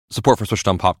Support for Switched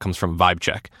on Pop comes from Vibe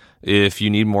Check. If you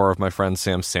need more of my friend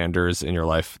Sam Sanders in your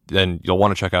life, then you'll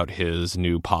want to check out his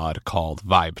new pod called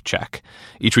Vibe Check.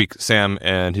 Each week, Sam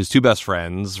and his two best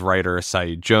friends, writer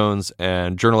Saeed Jones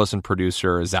and journalist and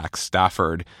producer Zach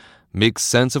Stafford, make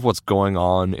sense of what's going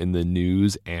on in the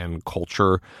news and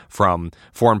culture, from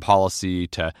foreign policy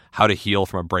to how to heal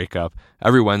from a breakup.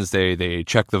 Every Wednesday, they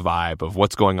check the vibe of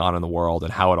what's going on in the world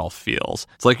and how it all feels.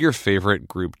 It's like your favorite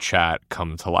group chat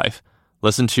come to life.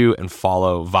 Listen to and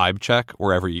follow Vibe Check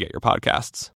wherever you get your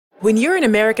podcasts. When you're an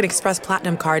American Express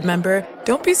Platinum card member,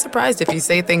 don't be surprised if you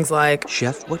say things like,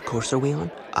 "Chef, what course are we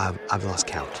on? I've lost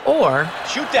count." Or,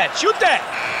 Shoot that!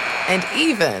 And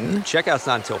even, Checkout's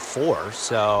not until 4,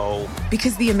 so...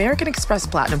 Because the American Express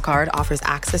Platinum Card offers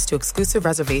access to exclusive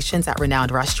reservations at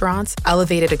renowned restaurants,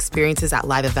 elevated experiences at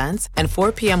live events, and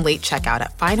 4 p.m. late checkout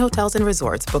at fine hotels and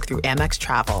resorts booked through Amex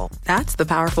Travel. That's the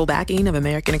powerful backing of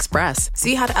American Express.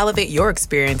 See how to elevate your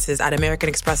experiences at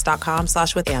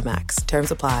americanexpress.com/withAmex. Terms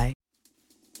apply.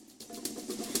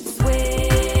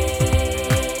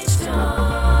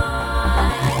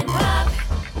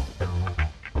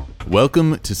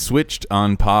 Welcome to Switched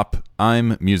on Pop.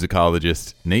 I'm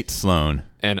musicologist Nate Sloan.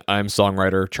 And I'm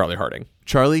songwriter Charlie Harding.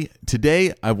 Charlie,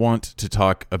 today I want to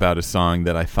talk about a song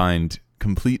that I find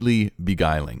completely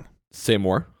beguiling. Say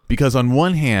more. Because on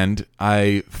one hand,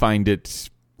 I find it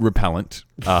repellent,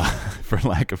 for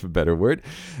lack of a better word,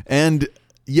 and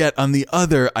yet on the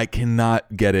other, I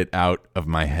cannot get it out of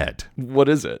my head. What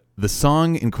is it? The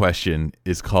song in question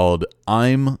is called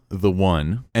I'm the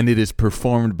One, and it is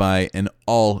performed by an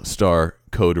all-star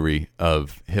coterie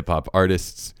of hip-hop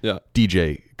artists. Yeah.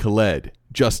 DJ Khaled,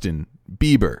 Justin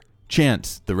Bieber,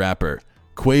 Chance the Rapper,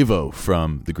 Quavo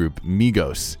from the group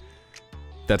Migos.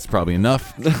 That's probably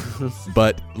enough,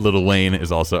 but Lil Wayne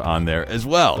is also on there as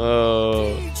well.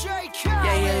 Oh.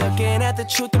 Yeah, you're looking at the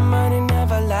truth, the money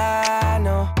never lie.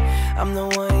 No, I'm the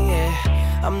one,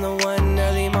 yeah. I'm the one,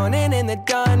 early morning in the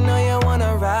dawn. Know you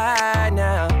wanna ride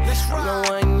now. I'm the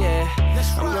one, yeah.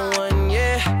 I'm the one,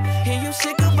 yeah. Hear you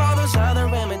sick of all those other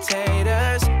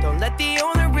imitators. Don't let the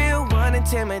only real one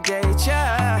intimidate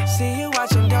ya. See you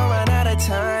watching, don't run out of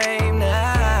time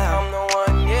now. I'm the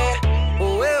one, yeah.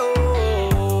 Ooh,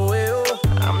 ooh, ooh.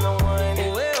 I'm the one,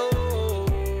 ooh,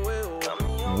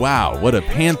 ooh. Wow, what a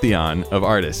pantheon of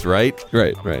artists, right?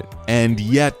 Right. And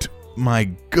yet, my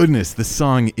goodness, the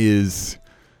song is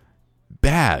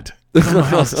bad. I don't know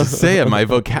how else to say it. My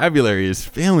vocabulary is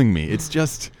failing me. It's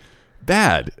just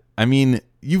bad. I mean,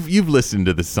 you've listened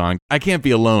to the song. I can't be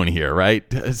alone here, right?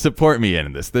 Support me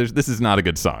in this. This is not a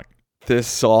good song. This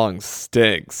song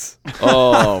stinks.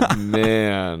 Oh,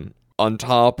 man. On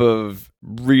top of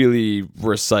really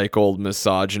recycled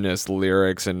misogynist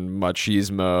lyrics and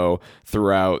machismo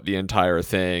throughout the entire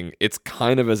thing, it's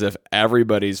kind of as if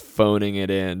everybody's phoning it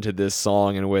in to this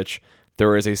song in which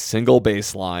there is a single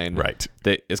bass line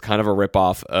that is kind of a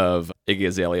ripoff of Iggy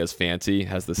Azalea's Fancy,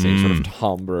 has the same sort of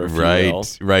timbre, if you will.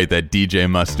 Right, that DJ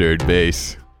Mustard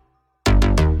bass.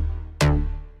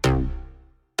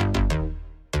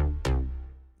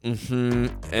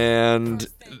 And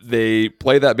they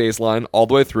play that bass line all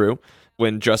the way through.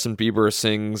 When Justin Bieber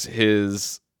sings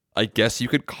his, I guess you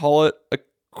could call it a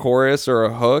chorus or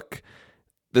a hook,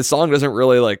 the song doesn't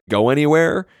really go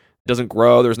anywhere. Doesn't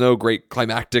grow. There's no great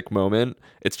climactic moment.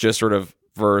 It's just sort of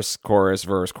verse, chorus,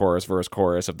 verse, chorus, verse,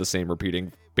 chorus of the same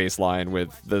repeating bass line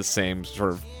with the same sort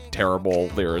of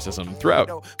terrible lyricism throughout.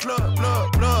 Plug,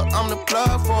 I'm the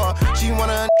plug for her. She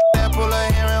wanna pull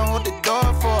her hair and hold the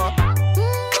door for her.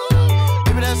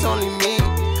 Baby, that's only me.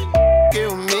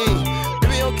 Get with me.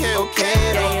 Baby, okay.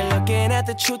 Yeah, you're looking at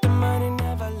the truth, the money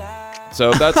never lies.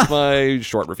 So that's my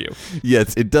short review.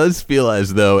 Yes, it does feel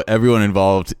as though everyone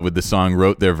involved with the song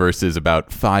wrote their verses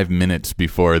about 5 minutes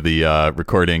before the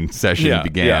recording session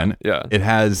began. Yeah. It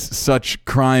has such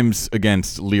crimes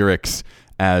against lyrics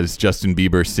as Justin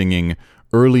Bieber singing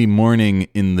Early Morning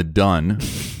in the Dun,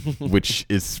 which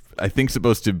is, I think,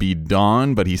 supposed to be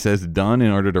dawn, but he says done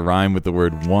in order to rhyme with the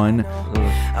word one.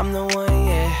 I'm the one,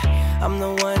 yeah. I'm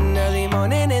the one, early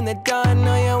morning in the dawn.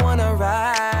 Know you wanna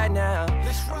ride now.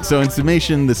 So in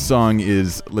summation, the song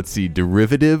is,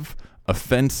 derivative,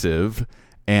 offensive,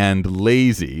 and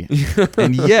lazy.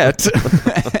 and yet,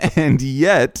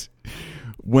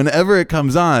 whenever it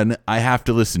comes on, I have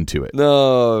to listen to it.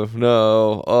 No.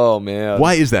 Oh, man.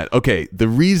 Why is that? Okay, the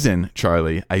reason,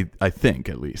 Charlie, I think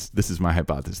at least, this is my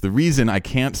hypothesis, the reason I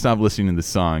can't stop listening to the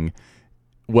song,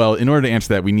 well, in order to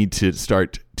answer that, we need to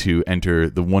start to enter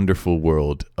the wonderful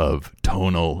world of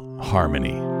tonal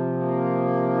harmony.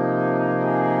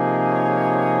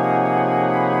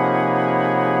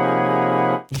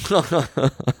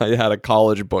 I had a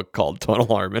college book called Tonal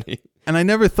Harmony. And I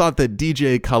never thought that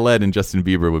DJ Khaled and Justin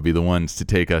Bieber would be the ones to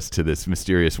take us to this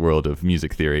mysterious world of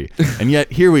music theory. And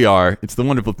yet, here we are. It's the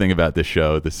wonderful thing about this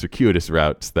show, the circuitous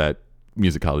routes that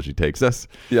musicology takes us.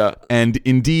 Yeah. And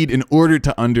indeed, in order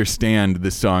to understand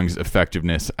the song's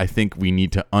effectiveness, I think we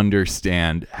need to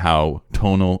understand how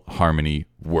tonal harmony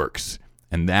works.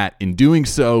 And that, in doing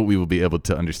so, we will be able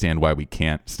to understand why we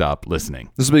can't stop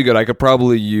listening. This will be good. I could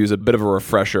probably use a bit of a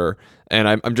refresher. And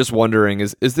I'm just wondering,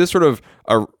 is this sort of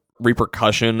a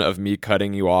repercussion of me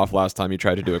cutting you off last time you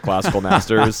tried to do a classical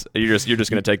masters? You're just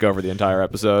going to take over the entire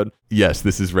episode? Yes,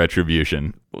 this is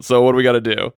retribution. So what do we got to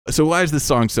do? So why is this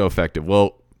song so effective?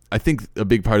 Well, I think a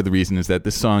big part of the reason is that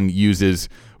this song uses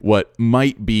what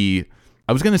might be,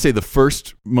 I was going to say the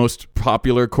first most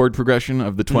popular chord progression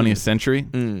of the 20th century.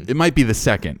 It might be the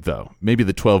second, though. Maybe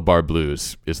the 12-bar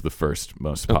blues is the first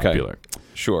most popular. Okay.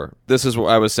 Sure. This is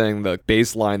what I was saying, the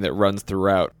bass line that runs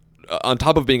throughout. On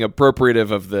top of being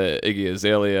appropriative of the Iggy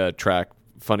Azalea track,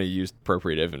 funny used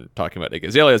appropriative and talking about Iggy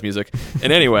Azalea's music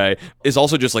in any way, is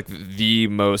also just like the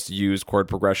most used chord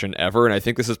progression ever. And I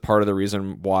think this is part of the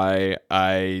reason why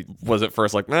I was at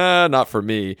first like, not for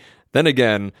me. Then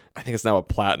again, I think it's now a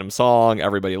platinum song.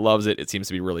 Everybody loves it. It seems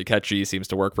to be really catchy, seems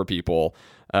to work for people.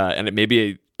 And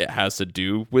maybe it has to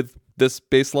do with this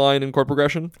bass line and chord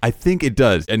progression? I think it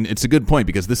does. And it's a good point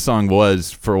because this song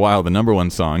was, for a while, the number one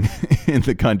song in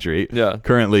the country. Yeah.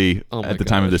 Currently, at the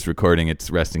time of this recording, it's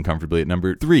resting comfortably at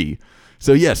number 3.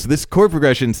 So yes, this chord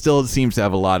progression still seems to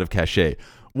have a lot of cachet.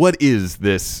 What is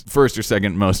this first or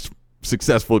second most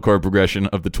successful chord progression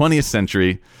of the 20th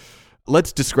century?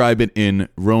 Let's describe it in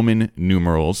Roman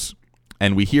numerals.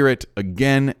 And we hear it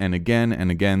again and again and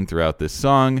again throughout this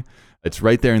song. It's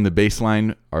right there in the bass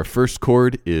line. Our first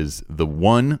chord is the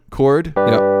 1 chord.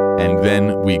 Yep. And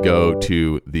then we go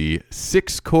to the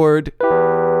 6 chord.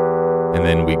 And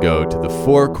then we go to the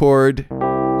 4 chord.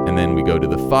 And then we go to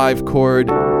the 5 chord.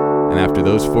 And after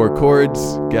those 4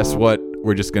 chords, guess what?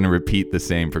 We're just going to repeat the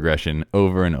same progression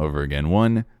over and over again.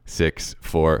 1, 6,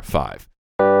 4, 5.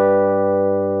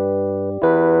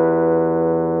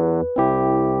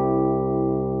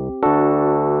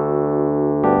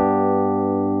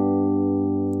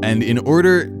 And in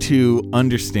order to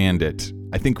understand it,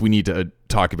 I think we need to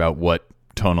talk about what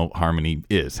tonal harmony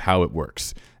is, how it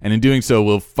works. And in doing so,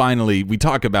 we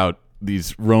talk about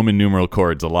these Roman numeral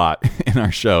chords a lot in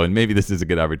our show, and maybe this is a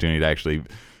good opportunity to actually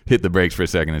hit the brakes for a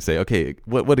second and say, okay,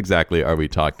 what exactly are we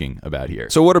talking about here?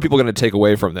 So what are people going to take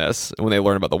away from this when they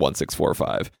learn about the 1, 6, 4,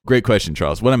 5? Great question,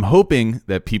 Charles. What I'm hoping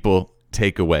that people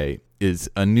take away is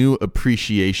a new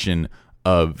appreciation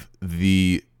of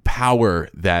the power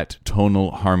that tonal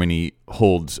harmony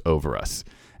holds over us.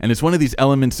 And it's one of these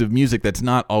elements of music that's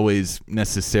not always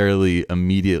necessarily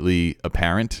immediately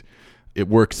apparent. It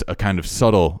works a kind of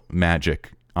subtle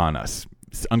magic on us,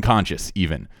 unconscious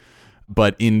even.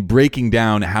 But in breaking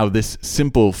down how this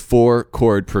simple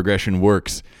 4-chord progression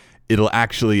works, it'll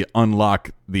actually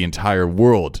unlock the entire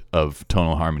world of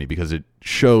tonal harmony because it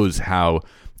shows how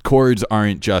chords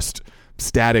aren't just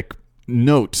static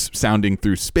notes sounding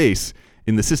through space.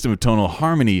 In the system of tonal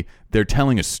harmony, they're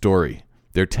telling a story.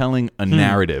 They're telling a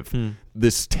narrative.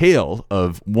 This tale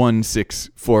of 1, 6,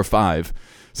 4, 5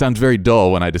 sounds very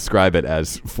dull when I describe it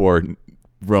as 4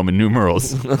 Roman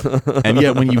numerals. And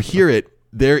yet when you hear it,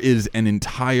 there is an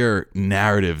entire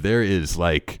narrative. There is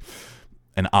like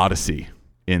an odyssey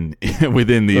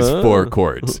within these 4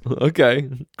 chords. Okay,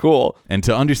 cool. And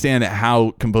to understand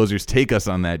how composers take us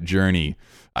on that journey,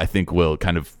 I think will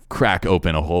kind of crack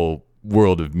open a whole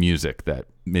world of music that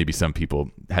maybe some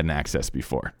people hadn't accessed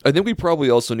before. I think we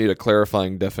probably also need a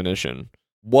clarifying definition.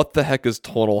 What the heck is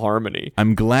tonal harmony?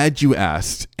 I'm glad you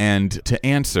asked. And to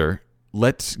answer,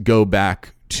 let's go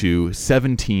back to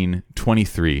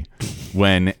 1723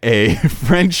 when a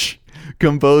French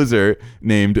composer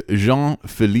named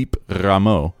Jean-Philippe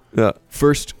Rameau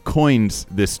first coins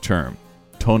this term,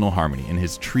 tonal harmony, in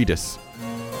his treatise.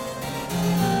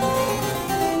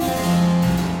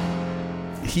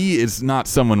 He is not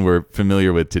someone we're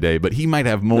familiar with today, but he might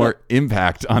have more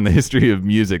impact on the history of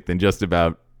music than just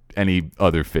about any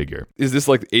other figure. Is this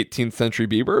like 18th century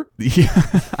Bieber?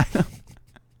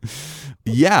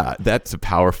 Yeah, that's a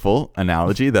powerful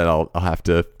analogy that I'll have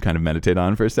to kind of meditate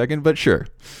on for a second, but sure.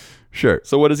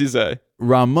 So what does he say?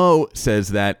 Rameau says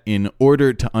that in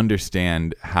order to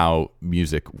understand how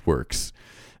music works,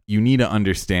 you need to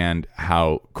understand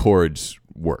how chords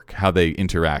work, how they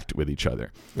interact with each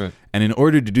other. Right. And in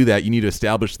order to do that, you need to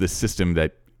establish this system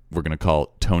that we're going to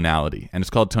call tonality. And it's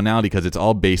called tonality because it's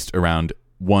all based around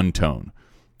one tone.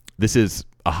 This is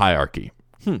a hierarchy.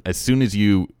 As soon as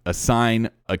you assign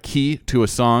a key to a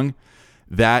song,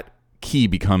 that key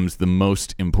becomes the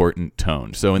most important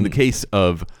tone. So in the case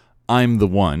of I'm the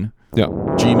One,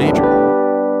 G major.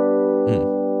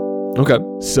 Okay.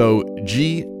 So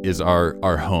G is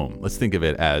our home. Let's think of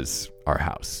it as our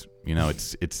house. You know,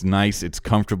 it's nice, it's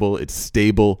comfortable, it's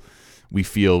stable. We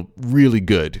feel really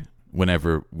good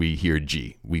whenever we hear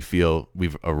G. We feel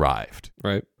we've arrived.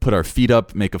 Right. Put our feet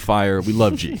up, make a fire. We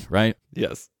love G, right?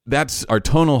 Yes. That's our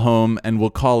tonal home, and we'll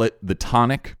call it the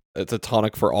tonic. It's a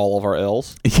tonic for all of our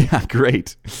L's. Yeah,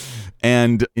 great.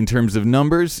 And in terms of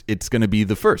numbers, it's going to be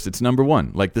the first. It's number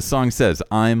 1. Like the song says,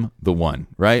 I'm the one,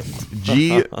 right?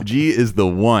 G is the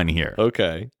 1 here.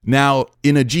 Okay. Now,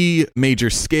 in a G major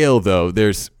scale, though,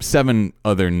 there's 7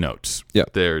 other notes. Yeah.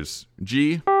 There's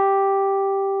G,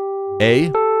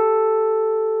 A,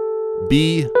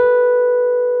 B,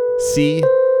 C,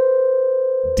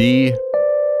 D,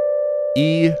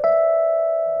 E,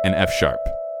 and F sharp.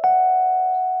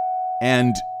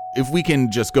 And if we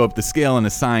can just go up the scale and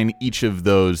assign each of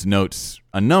those notes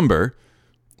a number,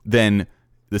 then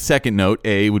the second note,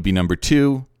 A, would be number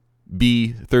 2,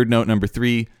 B, third note, number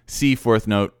 3, C, fourth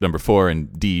note, number 4,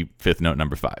 and D, fifth note,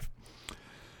 number 5.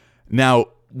 Now,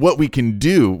 what we can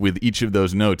do with each of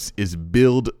those notes is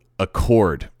build a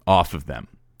chord off of them.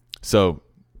 So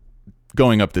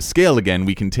going up the scale again,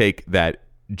 we can take that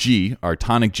G, our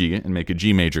tonic G, and make a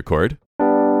G major chord.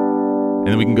 And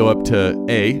then we can go up to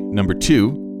A, number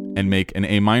 2, and make an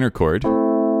A minor chord.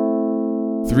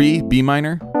 3, B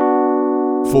minor.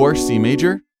 4, C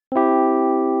major.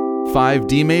 5,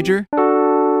 D major.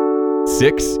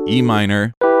 6, E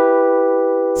minor.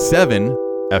 7,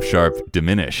 F sharp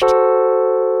diminished.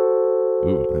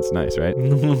 Ooh, that's nice, right?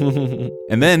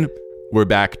 And then we're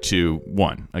back to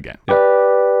 1 again. Yeah.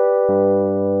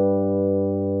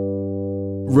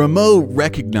 Rameau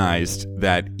recognized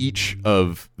that each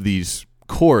of these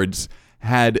chords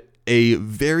had a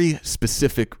very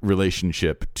specific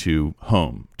relationship to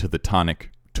home, to the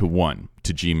tonic, to 1,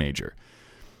 to G major.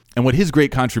 And what his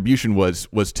great contribution was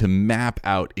to map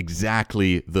out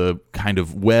exactly the kind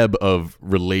of web of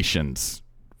relations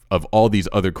of all these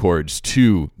other chords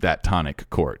to that tonic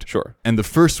chord. Sure. And the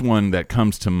first one that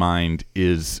comes to mind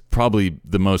is probably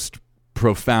the most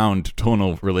profound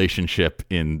tonal relationship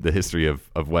in the history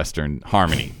of Western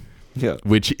harmony,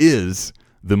 which is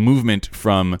the movement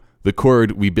from the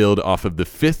chord we build off of the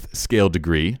 5th scale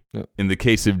degree. Yep. In the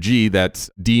case of G, that's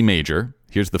D major.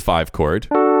 Here's the 5 chord.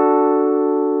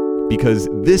 Because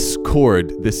this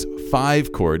chord, this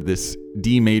 5 chord, this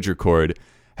D major chord,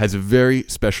 has a very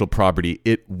special property.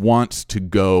 It wants to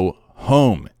go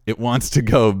home. It wants to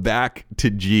go back to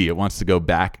G. It wants to go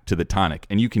back to the tonic.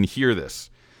 And you can hear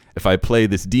this. If I play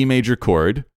this D major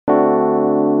chord,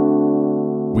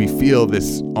 we feel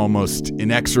this almost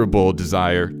inexorable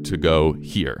desire to go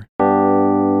here,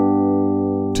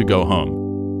 to go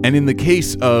home. And in the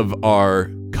case of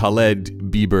our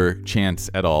Khaled Bieber Chance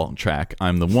et al. Track,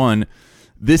 I'm the One,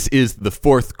 this is the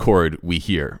 4th chord we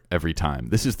hear every time.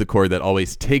 This is the chord that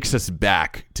always takes us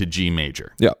back to G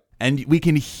major. Yeah. And we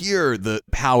can hear the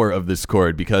power of this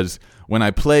chord because when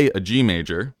I play a G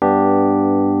major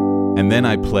and then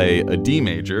I play a D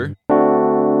major,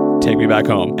 take me back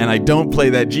home, and I don't play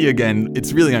that G again,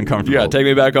 it's really uncomfortable. Yeah, take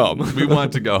me back home. We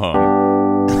want to go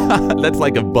home. That's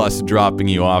like a bus dropping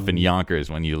you off in Yonkers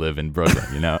when you live in Brooklyn,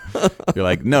 you know? You're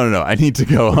like, no, I need to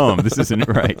go home. This isn't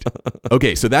right.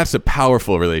 Okay, so that's a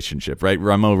powerful relationship, right?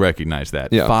 Rameau recognized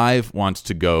that. Yeah. 5 wants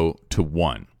to go to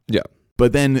 1. Yeah.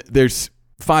 But then there's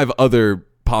 5 other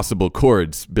possible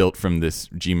chords built from this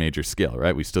G major scale,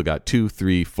 right? We still got 2,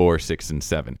 3, 4, 6, and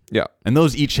 7. Yeah. And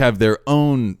those each have their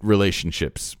own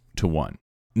relationships to 1.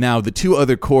 Now, the 2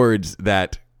 other chords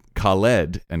that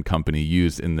Khaled and company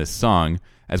use in this song,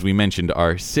 as we mentioned,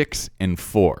 are 6 and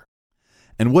 4.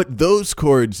 And what those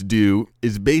chords do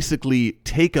is basically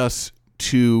take us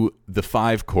to the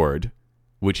 5 chord,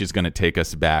 which is going to take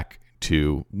us back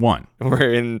to 1.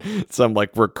 We're in some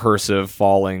like recursive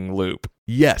falling loop.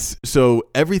 Yes. So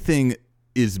everything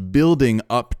is building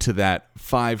up to that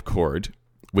 5 chord,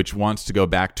 which wants to go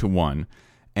back to 1.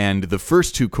 And the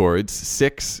first 2 chords,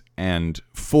 6 and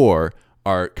 4,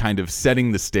 are kind of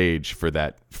setting the stage for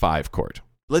that 5 chord.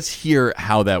 Let's hear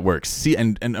how that works. See,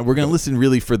 and we're going to listen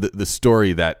really for the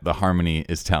story that the harmony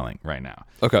is telling right now.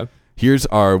 Okay. Here's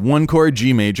our 1 chord,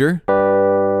 G major.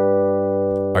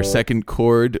 Our second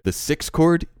chord, the 6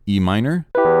 chord, E minor.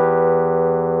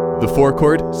 The 4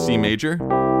 chord, C major.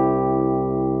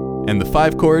 And the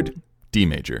 5 chord, D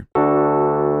major.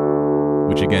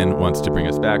 Which again wants to bring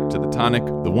us back to the tonic.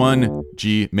 The 1,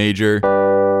 G major.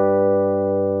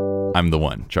 I'm the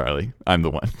one, Charlie. I'm the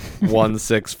one. 1,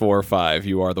 6, 4, 5.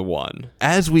 You are the one.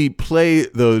 As we play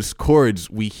those chords,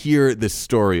 we hear this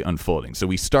story unfolding. So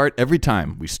we start every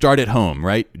time. We start at home,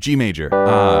 right? G major.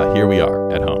 Here we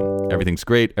are at home. Everything's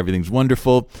great. Everything's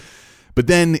wonderful. But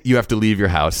then you have to leave your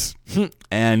house.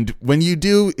 And when you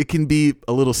do, it can be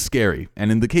a little scary.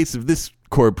 And in the case of this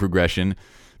chord progression,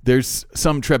 there's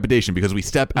some trepidation because we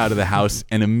step out of the house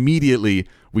and immediately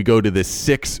we go to this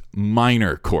 6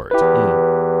 minor chord.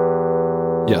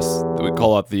 Yes, we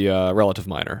call it the relative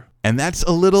minor. And that's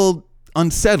a little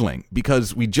unsettling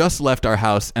because we just left our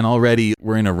house and already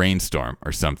we're in a rainstorm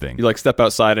or something. You step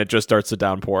outside and it just starts to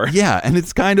downpour. Yeah, and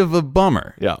it's kind of a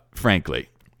bummer, Yeah. frankly.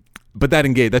 But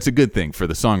that's a good thing for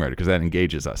the songwriter because that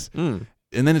engages us. And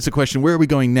then it's a question, where are we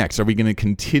going next? Are we going to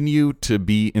continue to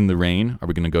be in the rain? Are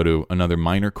we going to go to another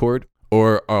minor chord?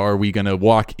 Or are we going to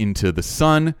walk into the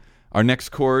sun? Our next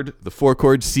chord, the 4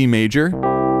 chord C major.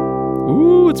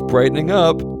 Ooh, it's brightening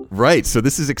up. Right, so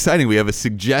this is exciting. We have a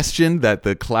suggestion that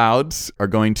the clouds are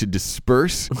going to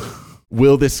disperse.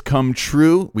 Will this come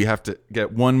true? We have to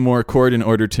get one more chord in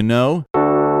order to know.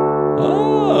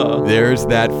 Oh. There's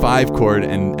that 5 chord,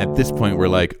 and at this point we're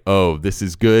like, oh, this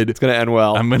is good. It's going to end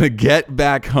well. I'm going to get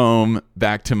back home,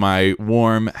 back to my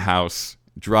warm house,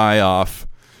 dry off,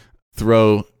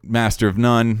 throw Master of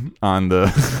None on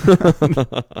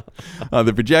the on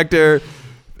the projector,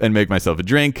 and make myself a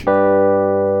drink.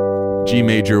 G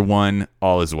major 1,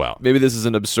 all is well. Maybe this is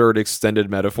an absurd extended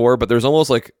metaphor, but there's almost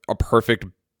like a perfect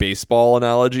baseball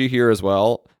analogy here as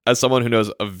well. As someone who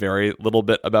knows a very little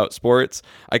bit about sports,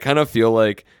 I kind of feel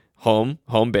like home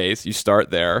base, you start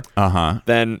there.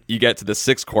 Then you get to the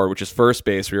 6th chord, which is first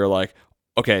base, where you're like,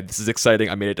 okay, this is exciting.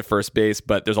 I made it to first base,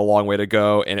 but there's a long way to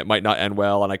go and it might not end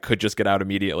well and I could just get out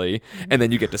immediately. And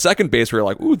then you get to second base where you're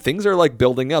like, ooh, things are like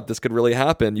building up. This could really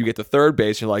happen. You get to third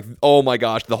base, you're like, oh my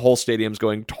gosh, the whole stadium's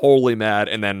going totally mad.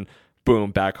 And then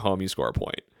boom, back home, you score a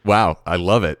point. Wow, I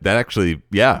love it. That actually,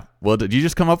 yeah. Well, did you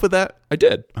just come up with that? I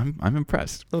did. I'm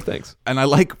impressed. Oh, thanks. And I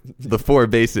like the 4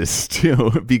 bases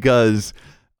too, because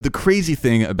the crazy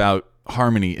thing about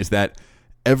harmony is that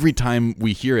every time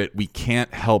we hear it, we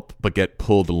can't help but get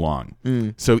pulled along.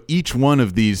 So each one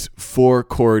of these 4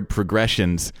 chord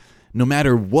progressions, no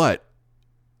matter what,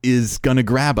 is going to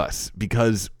grab us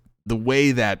because the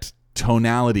way that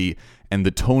tonality and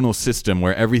the tonal system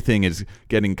where everything is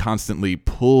getting constantly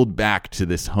pulled back to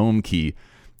this home key,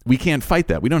 we can't fight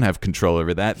that. We don't have control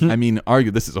over that. I mean,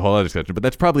 this is a whole other discussion, but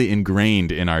that's probably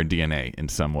ingrained in our DNA in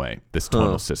some way, this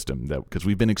tonal system, because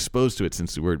we've been exposed to it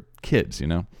since we were kids,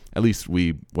 at least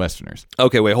we Westerners.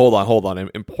 Okay, wait, hold on. An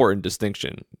important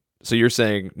distinction. So you're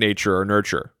saying nature or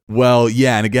nurture? Well,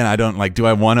 yeah, and again, I don't do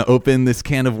I want to open this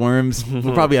can of worms?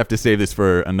 We'll probably have to save this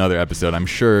for another episode. I'm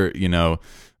sure,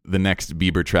 the next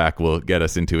Bieber track will get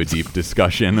us into a deep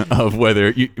discussion of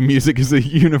whether music is a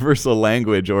universal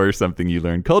language or something you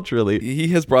learn culturally. He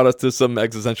has brought us to some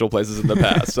existential places in the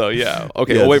past. So yeah,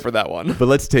 okay, Yes. We'll wait for that one. But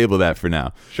let's table that for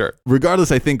now. Sure.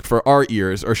 Regardless, I think for our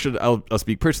ears, or I'll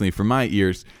speak personally for my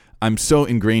ears, I'm so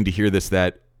ingrained to hear this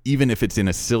that even if it's in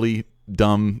a silly,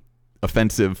 dumb,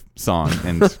 offensive song,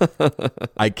 and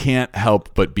I can't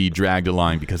help but be dragged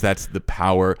along because that's the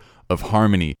power of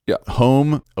harmony. Yeah.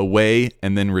 Home, away,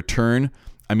 and then return.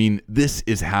 I mean, this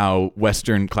is how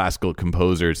Western classical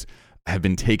composers have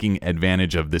been taking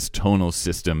advantage of this tonal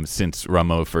system since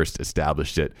Rameau first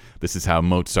established it. This is how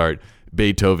Mozart,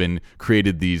 Beethoven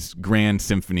created these grand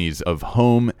symphonies of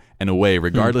home and away,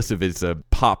 regardless if it's a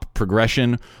pop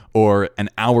progression or an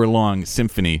hour-long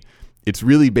symphony. It's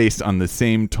really based on the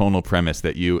same tonal premise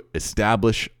that you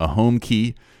establish a home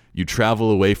key, you travel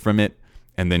away from it,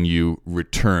 and then you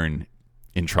return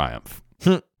in triumph.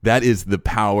 That is the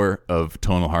power of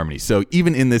tonal harmony. So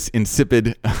even in this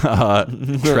insipid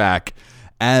track,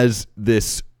 as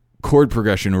this chord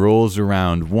progression rolls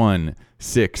around 1,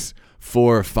 6,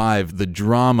 4, 5, the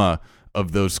drama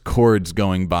of those chords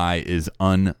going by is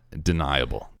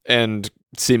undeniable. And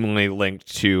seemingly linked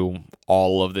to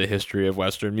all of the history of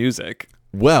Western music.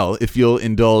 Well, if you'll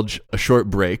indulge a short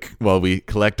break while we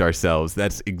collect ourselves,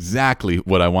 that's exactly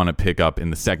what I want to pick up in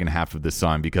the second half of this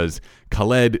song, because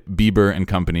Khaled, Bieber, and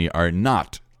company are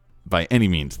not, by any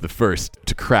means, the first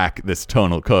to crack this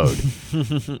tonal code.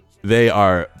 They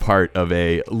are part of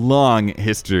a long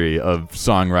history of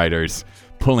songwriters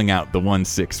pulling out the 1,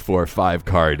 6, 4, 5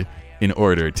 card in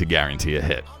order to guarantee a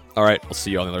hit. All right, we'll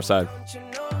see you on the other side.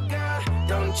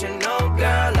 Don't you know,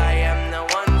 girl, I am the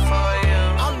one for you.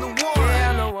 I'm the one. Yeah,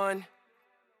 I'm the one.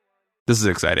 This is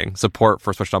exciting. Support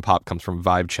for Switched on Pop comes from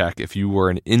Vibe Check. If you were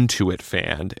an Intuit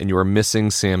fan and you are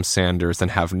missing Sam Sanders, then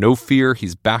have no fear.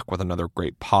 He's back with another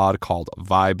great pod called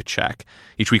Vibe Check.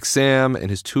 Each week, Sam and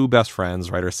his two best friends,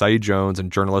 writer Saeed Jones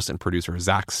and journalist and producer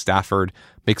Zach Stafford,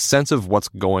 make sense of what's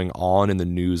going on in the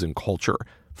news and culture.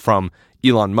 From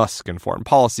Elon Musk and foreign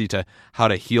policy to how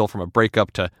to heal from a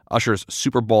breakup to Usher's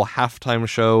Super Bowl halftime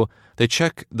show, they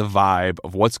check the vibe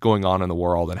of what's going on in the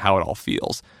world and how it all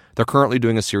feels. They're currently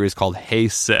doing a series called Hey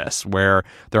Sis, where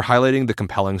they're highlighting the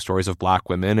compelling stories of Black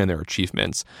women and their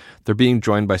achievements. They're being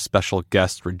joined by special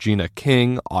guests Regina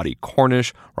King, Audie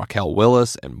Cornish, Raquel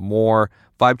Willis, and more.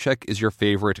 Vibe Check is your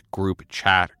favorite group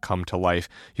chat come to life.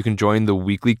 You can join the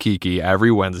weekly Kiki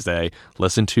every Wednesday.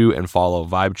 Listen to and follow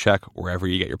Vibe Check wherever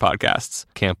you get your podcasts.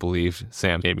 Can't believe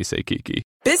Sam made me say Kiki.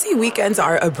 Busy weekends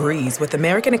are a breeze with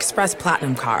American Express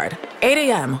Platinum Card. 8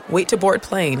 a.m., wait to board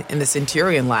plane in the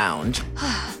Centurion Lounge.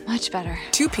 Much better.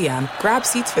 2 p.m., grab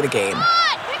seats for the game.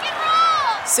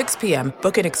 6 p.m.,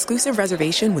 book an exclusive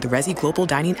reservation with Resi Global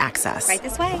Dining Access. Right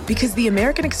this way. Because the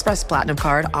American Express Platinum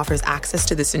Card offers access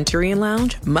to the Centurion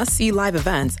Lounge, must-see live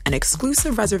events, and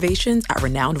exclusive reservations at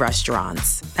renowned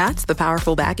restaurants. That's the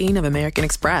powerful backing of American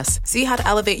Express. See how to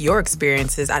elevate your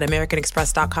experiences at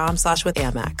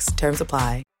americanexpress.com/withAmex. Terms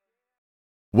apply.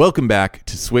 Welcome back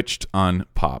to Switched on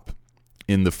Pop.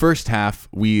 In the first half,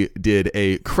 we did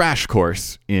a crash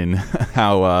course in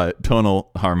how tonal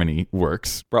harmony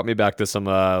works. Brought me back to some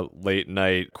late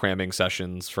night cramming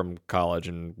sessions from college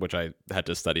in which I had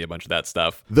to study a bunch of that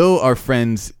stuff. Though our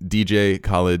friends DJ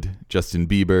Khaled, Justin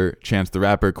Bieber, Chance the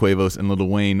Rapper, Quavos, and Lil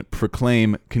Wayne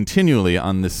proclaim continually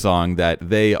on this song that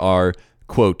they are,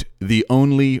 quote, the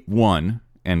only one,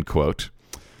 end quote,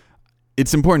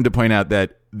 it's important to point out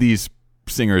that these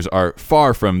singers are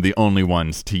far from the only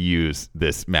ones to use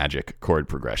this magic chord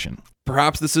progression.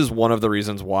 Perhaps this is one of the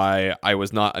reasons why I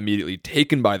was not immediately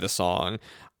taken by the song.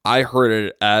 I heard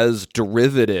it as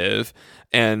derivative,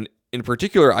 and in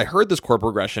particular, I heard this chord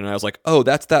progression, and I was like, oh,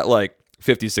 that's that like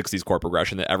 50s, 60s chord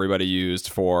progression that everybody used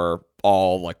for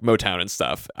all like Motown and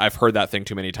stuff. I've heard that thing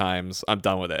too many times. I'm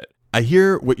done with it. I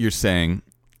hear what you're saying,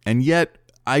 and yet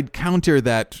I'd counter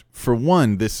that, for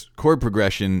one, this chord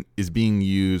progression is being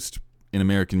used in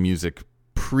American music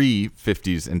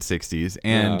pre-50s and 60s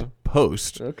and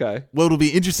post. Okay. What'll be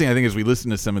interesting, I think, as we listen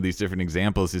to some of these different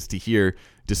examples is to hear,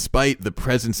 despite the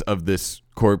presence of this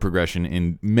chord progression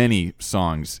in many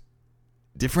songs,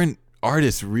 different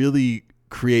artists really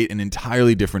create an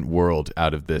entirely different world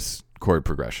out of this chord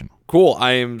progression. Cool.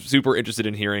 I am super interested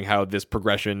in hearing how this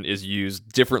progression is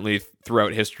used differently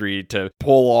throughout history to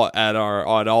pull at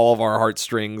all of our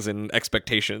heartstrings and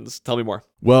expectations. Tell me more.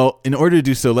 Well, in order to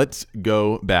do so, let's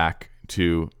go back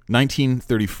to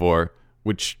 1934,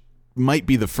 which might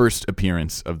be the first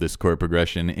appearance of this chord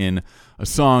progression in a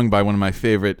song by one of my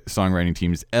favorite songwriting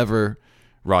teams ever,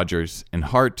 Rodgers and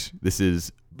Hart. This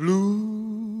is Blue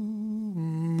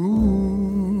Moon.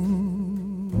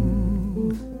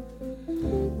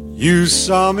 You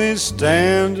saw me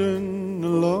standing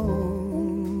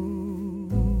alone,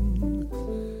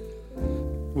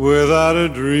 without a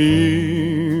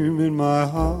dream in my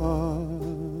heart,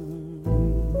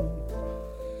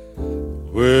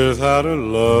 without a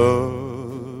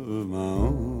love of my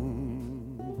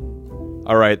own.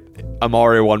 All right, I'm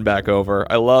already one back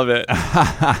over. I love it.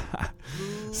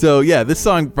 So, yeah, this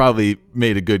song probably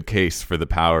made a good case for the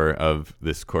power of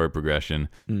this chord progression.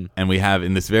 And we have,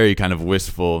 in this very kind of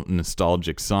wistful,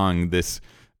 nostalgic song, this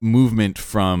movement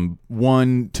from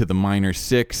 1 to the minor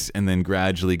 6, and then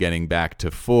gradually getting back to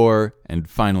 4, and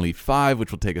finally 5, which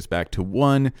will take us back to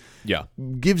 1. Yeah.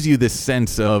 Gives you this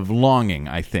sense of longing,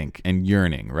 I think, and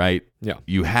yearning, right? Yeah.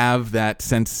 You have that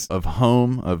sense of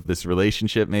home, of this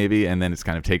relationship maybe, and then it's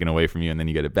kind of taken away from you, and then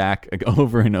you get it back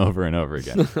over and over and over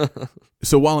again.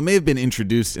 So while it may have been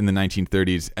introduced in the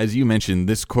 1930s, as you mentioned,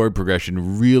 this chord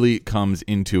progression really comes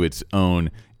into its own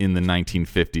in the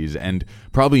 1950s, and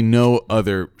probably no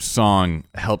other song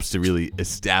helps to really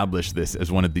establish this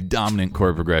as one of the dominant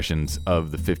chord progressions of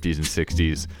the 50s and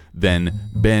 60s than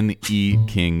Ben E.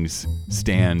 King's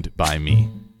Stand By Me.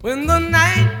 When the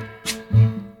night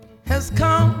has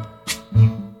come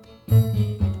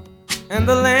and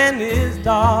the land is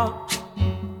dark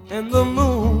and the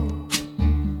moon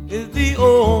is the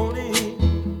only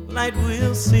light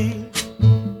we'll see.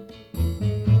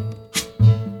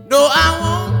 No, I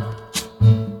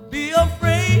won't be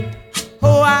afraid.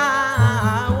 Oh,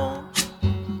 I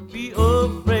won't be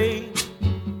afraid.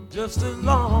 Just as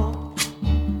long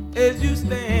as you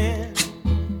stand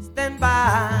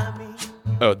by me.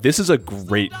 Oh, this is a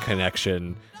great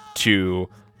connection to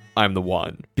I'm the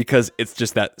One, because it's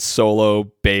just that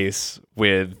solo bass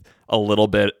with a little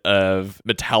bit of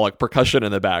metallic percussion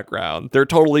in the background. They're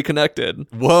totally connected.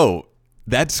 Whoa,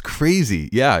 that's crazy.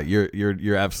 Yeah,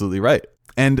 you're absolutely right.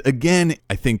 And again,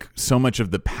 I think so much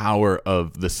of the power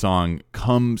of the song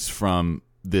comes from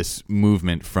this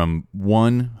movement from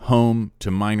 1 home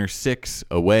to minor 6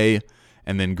 away,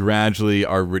 and then gradually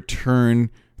our return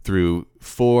through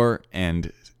 4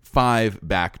 and 5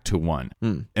 back to 1.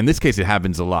 In this case, it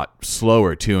happens a lot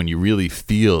slower too, and you really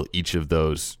feel each of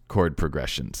those chord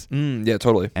progressions. Yeah,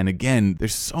 totally. And again,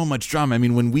 there's so much drama. I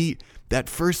mean, when that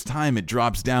first time it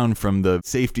drops down from the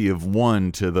safety of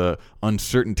 1 to the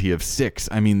uncertainty of 6,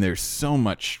 I mean, there's so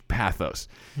much pathos.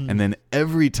 And then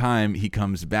every time he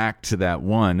comes back to that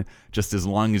 1, just as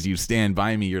long as you stand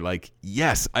by me, you're like,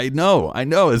 yes, I know.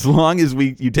 As long as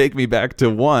you take me back to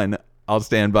 1, I'll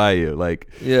stand by you. Like,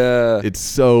 yeah, it's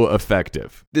so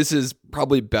effective. This is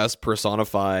probably best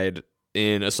personified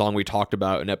in a song we talked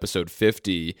about in episode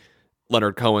 50,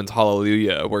 Leonard Cohen's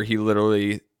Hallelujah, where he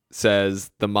literally says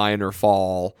the minor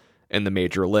fall and the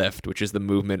major lift, which is the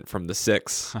movement from the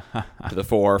 6 to the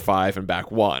 4, 5, and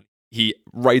back 1. He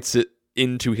writes it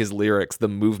into his lyrics, the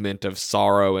movement of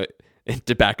sorrow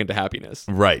back into happiness.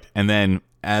 Right. And then,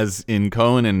 as in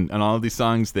Cohen and all of these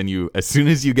songs, then as soon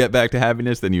as you get back to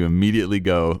happiness, then you immediately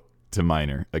go to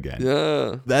minor again.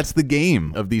 Yeah. That's the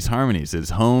game of these harmonies,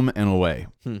 is home and away.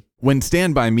 When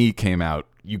Stand By Me came out,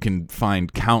 you can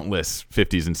find countless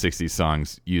 50s and 60s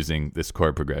songs using this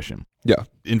chord progression. Yeah.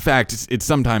 In fact, it's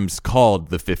sometimes called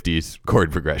the 50s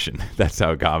chord progression. That's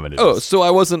how common it is. Oh, so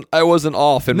I wasn't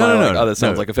off in No, my that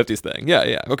sounds like a 50s thing.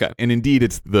 Yeah, okay. And indeed,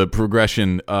 it's the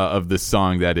progression of this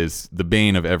song that is the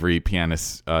bane of every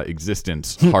pianist's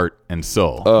existence, heart and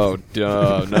soul. Oh,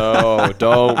 no,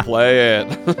 don't play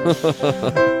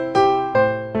it.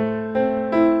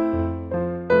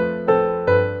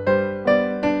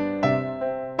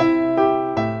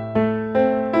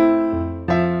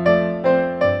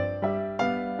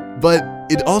 But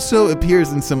it also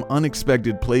appears in some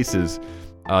unexpected places.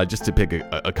 Just to pick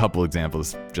a couple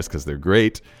examples, just because they're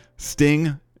great.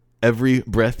 Sting, Every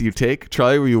Breath You Take.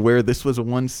 Charlie, were you aware this was a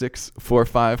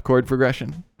 1-6-4-5 chord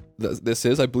progression? This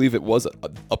is, I believe it was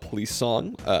a Police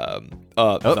song.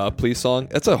 The Police song.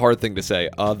 That's a hard thing to say.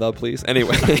 The Police.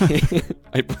 Anyway,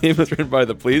 I believe it was written by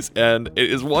the Police, and it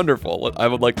is wonderful. I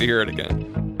would like to hear it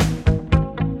again.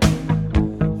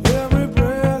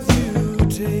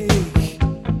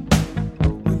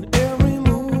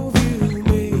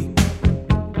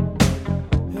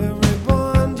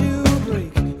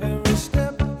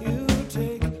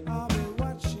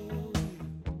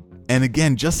 And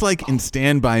again, just like in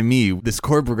Stand By Me, this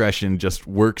chord progression just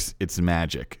works its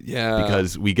magic. Yeah.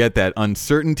 Because we get that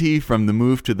uncertainty from the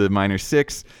move to the minor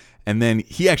 6, and then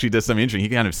he actually does something interesting.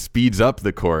 He kind of speeds up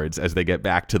the chords as they get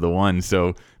back to the 1,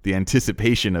 so the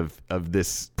anticipation of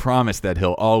this promise that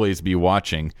he'll always be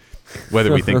watching,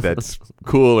 whether we think that's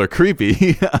cool or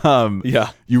creepy,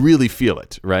 you really feel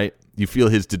it, right? You feel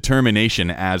his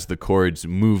determination as the chords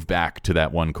move back to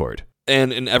that 1 chord.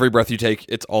 And in Every Breath You Take,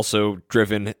 it's also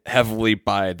driven heavily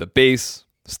by the bass.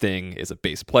 Sting is a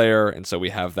bass player, and so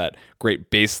we have that great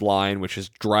bass line, which is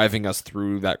driving us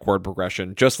through that chord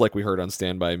progression, just like we heard on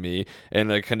Stand By Me,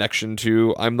 and a connection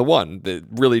to I'm the One, the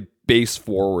really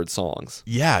bass-forward songs.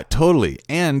 Yeah, totally.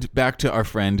 And back to our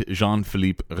friend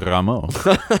Jean-Philippe Rameau,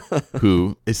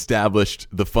 who established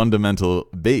the fundamental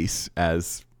bass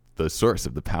as the source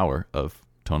of the power of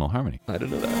tonal harmony. I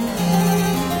didn't know that.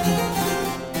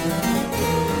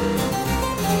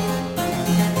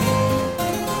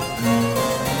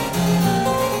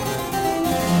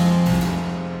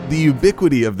 The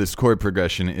ubiquity of this chord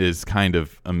progression is kind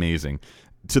of amazing,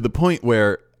 to the point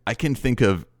where I can think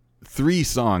of 3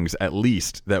 songs at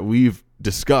least that we've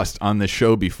discussed on this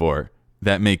show before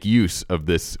that make use of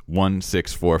this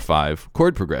 1-6-4-5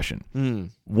 chord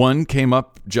progression. One came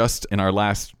up just in our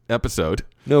last episode.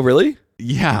 No, really?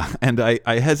 Yeah, and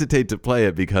I hesitate to play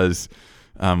it because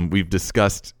we've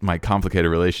discussed my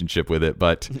complicated relationship with it,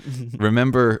 but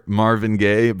remember Marvin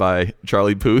Gaye by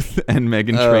Charlie Puth and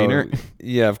Meghan Trainor?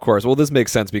 Yeah, of course. Well, this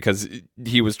makes sense because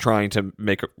he was trying to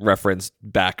make a reference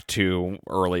back to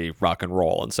early rock and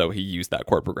roll, and so he used that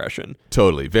chord progression.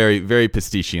 Totally. Very, very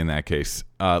pastiche in that case.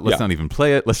 Let's not even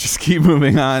play it. Let's just keep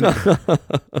moving on.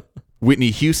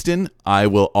 Whitney Houston, I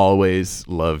Will Always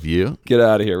Love You. Get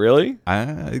out of here, really?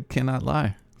 I cannot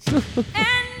lie.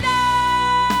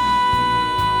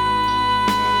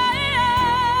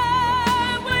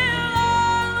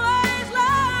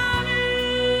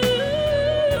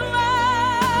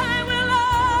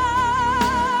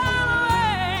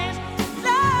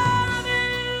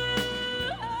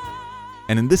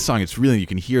 And in this song, it's really, you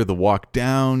can hear the walk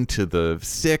down to the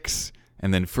 6,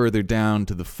 and then further down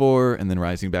to the 4, and then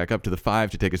rising back up to the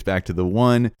 5 to take us back to the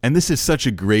 1. And this is such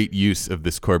a great use of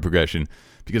this chord progression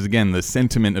because, again, the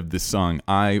sentiment of this song,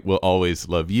 I Will Always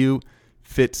Love You,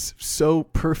 fits so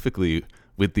perfectly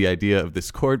with the idea of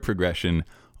this chord progression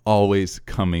always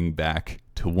coming back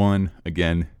to 1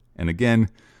 again and again,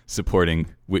 supporting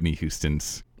Whitney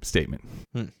Houston's statement.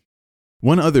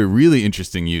 One other really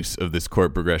interesting use of this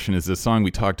chord progression is a song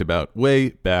we talked about way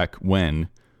back when,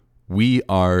 We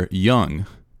Are Young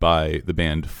by the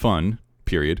band Fun,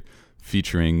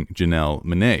 featuring Janelle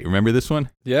Monáe. Remember this one?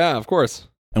 Yeah, of course.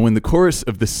 And when the chorus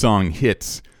of this song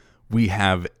hits, we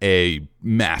have a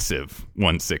massive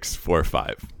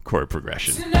 1-6-4-5 chord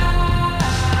progression.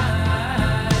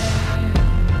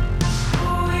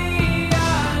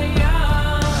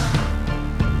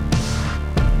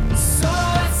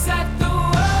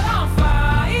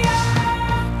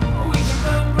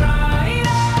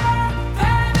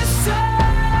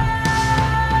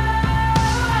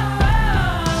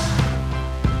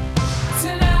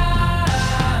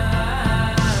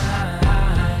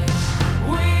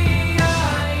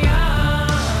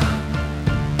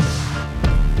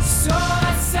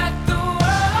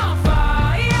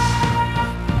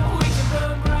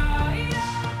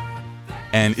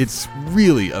 And it's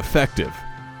really effective.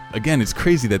 Again, it's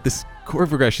crazy that this chord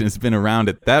progression has been around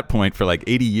at that point for like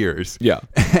 80 years. Yeah.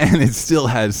 And it still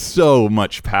has so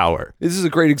much power. This is a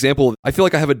great example. I feel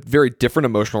like I have a very different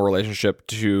emotional relationship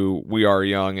to We Are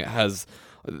Young. It has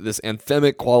this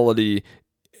anthemic quality.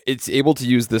 It's able to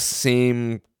use the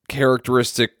same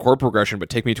characteristic chord progression, but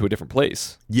take me to a different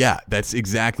place. Yeah, that's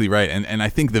exactly right. And I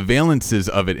think the valences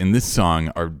of it in this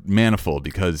song are manifold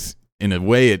because in a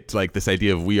way, it's like this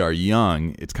idea of We Are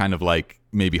Young. It's kind of like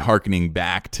maybe hearkening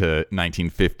back to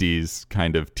 1950s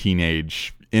kind of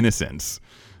teenage innocence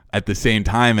at the same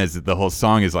time as the whole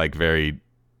song is like very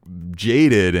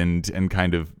jaded and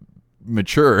kind of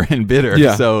mature and bitter.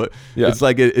 Yeah. So Yeah. it's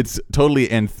like it's totally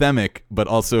anthemic, but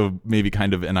also maybe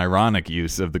kind of an ironic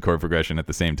use of the chord progression at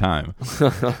the same time.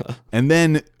 And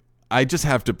then I just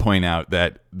have to point out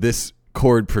that this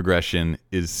chord progression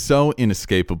is so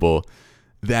inescapable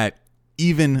that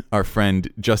even our friend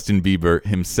Justin Bieber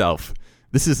himself,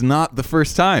 this is not the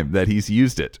first time that he's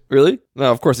used it. Really?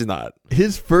 No, of course he's not.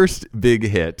 His first big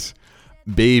hit,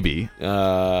 Baby,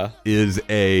 is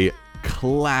a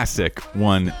classic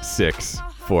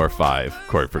 1-6-4-5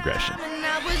 chord progression.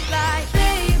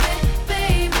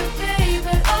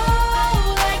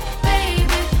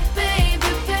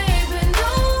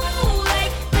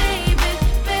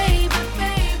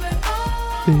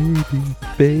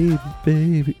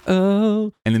 Baby,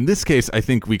 oh. And in this case, I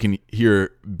think we can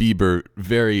hear Bieber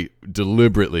very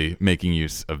deliberately making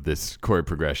use of this chord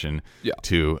progression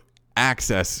to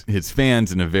access his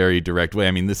fans in a very direct way.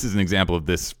 I mean, this is an example of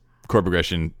this chord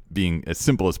progression being as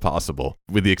simple as possible,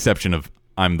 with the exception of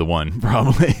I'm the One,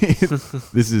 probably.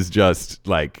 This is just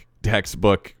like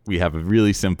textbook. We have a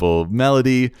really simple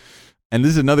melody. And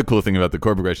this is another cool thing about the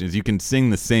chord progression is you can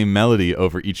sing the same melody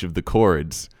over each of the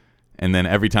chords. And then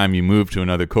every time you move to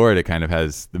another chord, it kind of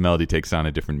has, the melody takes on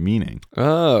a different meaning.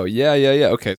 Oh, yeah.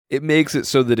 Okay. It makes it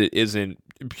so that it isn't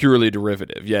purely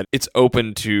derivative, yet it's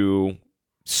open to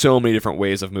so many different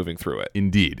ways of moving through it.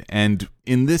 Indeed. And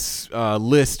in this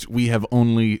list, we have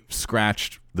only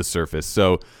scratched the surface.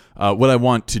 So what I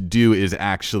want to do is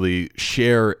actually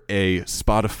share a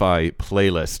Spotify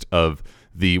playlist of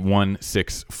the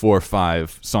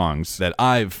 1-6-4-5 songs that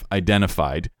I've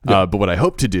identified. But what I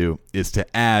hope to do is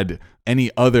to add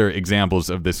any other examples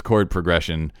of this chord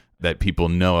progression that people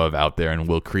know of out there, and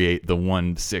we'll create the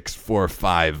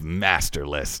 1-6-4-5 master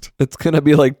list. It's going to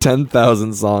be like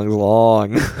 10,000 songs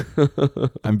long.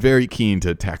 I'm very keen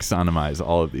to taxonomize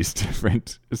all of these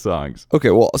different songs. Okay,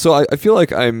 well, so I feel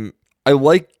like I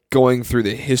like going through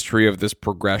the history of this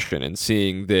progression and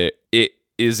seeing that it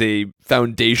is a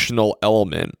foundational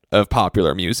element of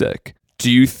popular music.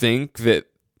 Do you think that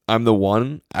I'm the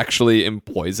One actually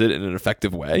employs it in an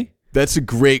effective way? That's a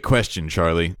great question,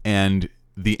 Charlie. And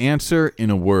the answer in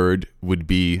a word would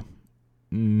be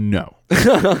no.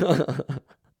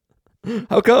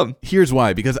 How come? Here's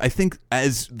why. Because I think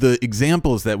as the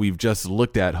examples that we've just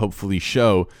looked at hopefully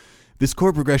show, this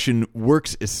chord progression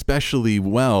works especially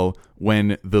well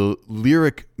when the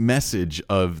lyric message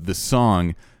of the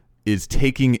song is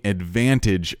taking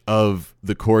advantage of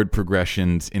the chord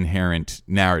progression's inherent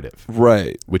narrative.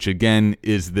 Right. Which again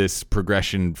is this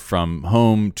progression from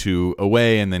home to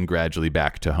away and then gradually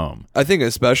back to home. I think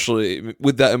especially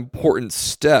with that important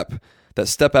step, that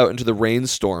step out into the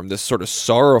rainstorm, this sort of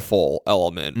sorrowful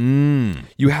element.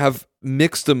 You have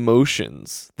mixed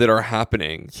emotions that are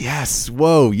happening. Yes.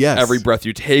 Whoa. Yes. Every Breath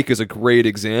You Take is a great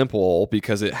example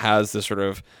because it has this sort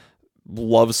of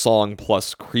love song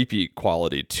plus creepy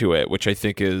quality to it, which I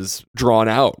think is drawn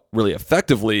out really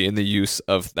effectively in the use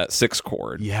of that 6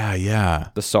 chord. Yeah.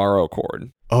 The sorrow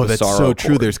chord. Oh, that's so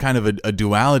true. Chord. There's kind of a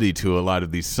duality to a lot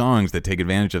of these songs that take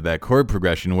advantage of that chord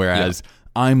progression, whereas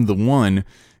I'm the One,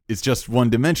 it's just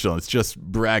one-dimensional. It's just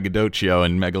braggadocio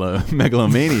and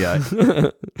megalomania.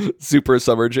 Super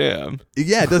summer jam.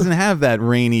 Yeah, it doesn't have that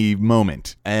rainy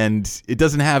moment, and it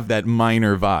doesn't have that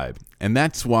minor vibe. And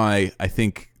that's why I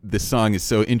think this song is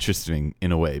so interesting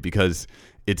in a way, because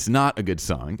it's not a good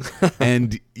song,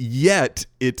 and yet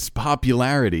its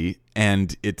popularity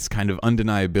and its kind of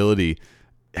undeniability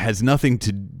has nothing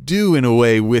to do in a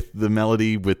way with the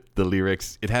melody, with the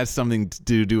lyrics. It has something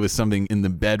to do with something in the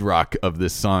bedrock of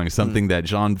this song, something that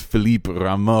Jean-Philippe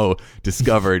Rameau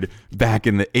discovered back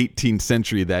in the 18th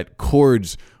century, that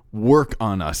chords work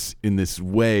on us in this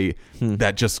way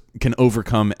that just can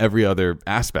overcome every other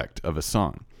aspect of a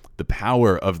song. The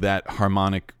power of that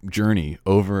harmonic journey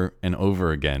over and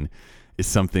over again is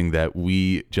something that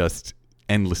we just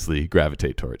endlessly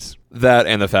gravitate towards. That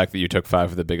and the fact that you took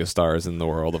 5 of the biggest stars in the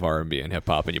world of R&B and hip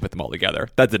hop and you put them all together.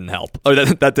 That didn't help. Oh,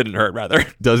 that didn't hurt, rather.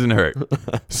 Doesn't hurt.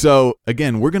 So,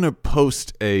 again, we're going to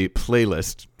post a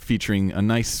playlist featuring a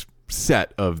nice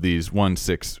set of these 1,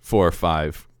 6, 4,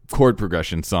 5 chord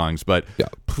progression songs, but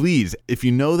please, if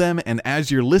you know them, and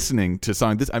as you're listening to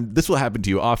songs, this will happen to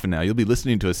you often now. You'll be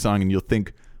listening to a song and you'll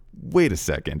think, wait a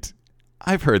second,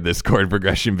 I've heard this chord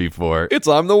progression before. It's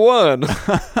I'm the One.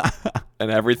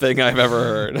 And everything I've ever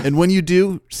heard. And when you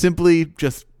do, simply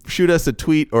just shoot us a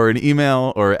tweet or an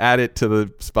email or add it to the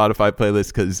Spotify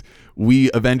playlist, because we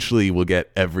eventually will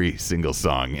get every single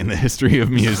song in the history of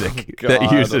music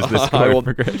that uses this chord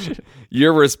progression.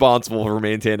 You're responsible for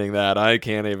maintaining that. I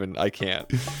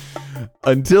can't.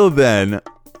 Until then,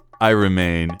 I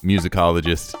remain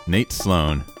musicologist Nate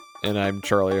Sloan. And I'm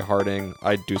Charlie Harding.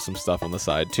 I do some stuff on the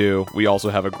side, too. We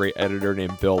also have a great editor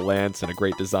named Bill Lance and a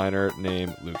great designer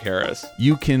named Luke Harris.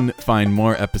 You can find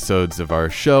more episodes of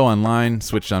our show online,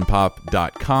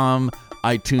 switchedonpop.com,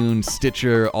 iTunes,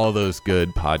 Stitcher, all those good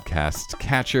podcast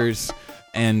catchers.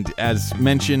 And as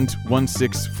mentioned, 1,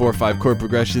 6, 4, 5 chord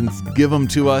progressions, give them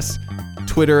to us.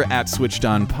 Twitter at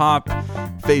switchedonpop,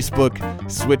 Facebook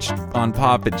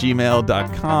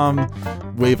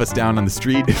switchedonpop@gmail.com. Wave us down on the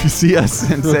street if you see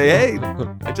us and say, hey,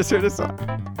 I just heard a song.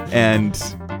 And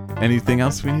anything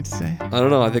else we need to say? I don't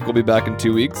know. I think we'll be back in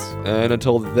 2 weeks. And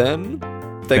until then,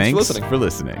 thanks for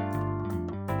listening.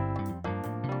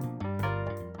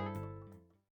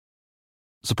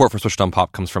 Support for Switched on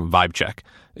Pop comes from VibeCheck.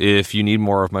 If you need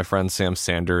more of my friend Sam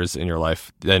Sanders in your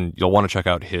life, then you'll want to check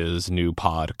out his new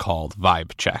pod called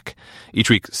VibeCheck. Each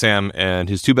week, Sam and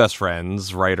his 2 best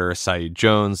friends, writer Saeed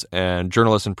Jones and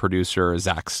journalist and producer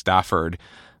Zach Stafford,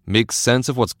 make sense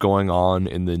of what's going on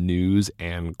in the news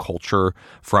and culture,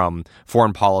 from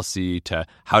foreign policy to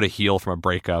how to heal from a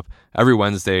breakup. Every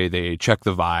Wednesday, they check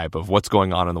the vibe of what's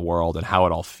going on in the world and how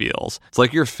it all feels. It's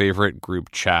like your favorite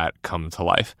group chat come to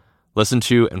life. Listen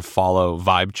to and follow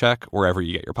VibeCheck wherever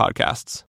you get your podcasts.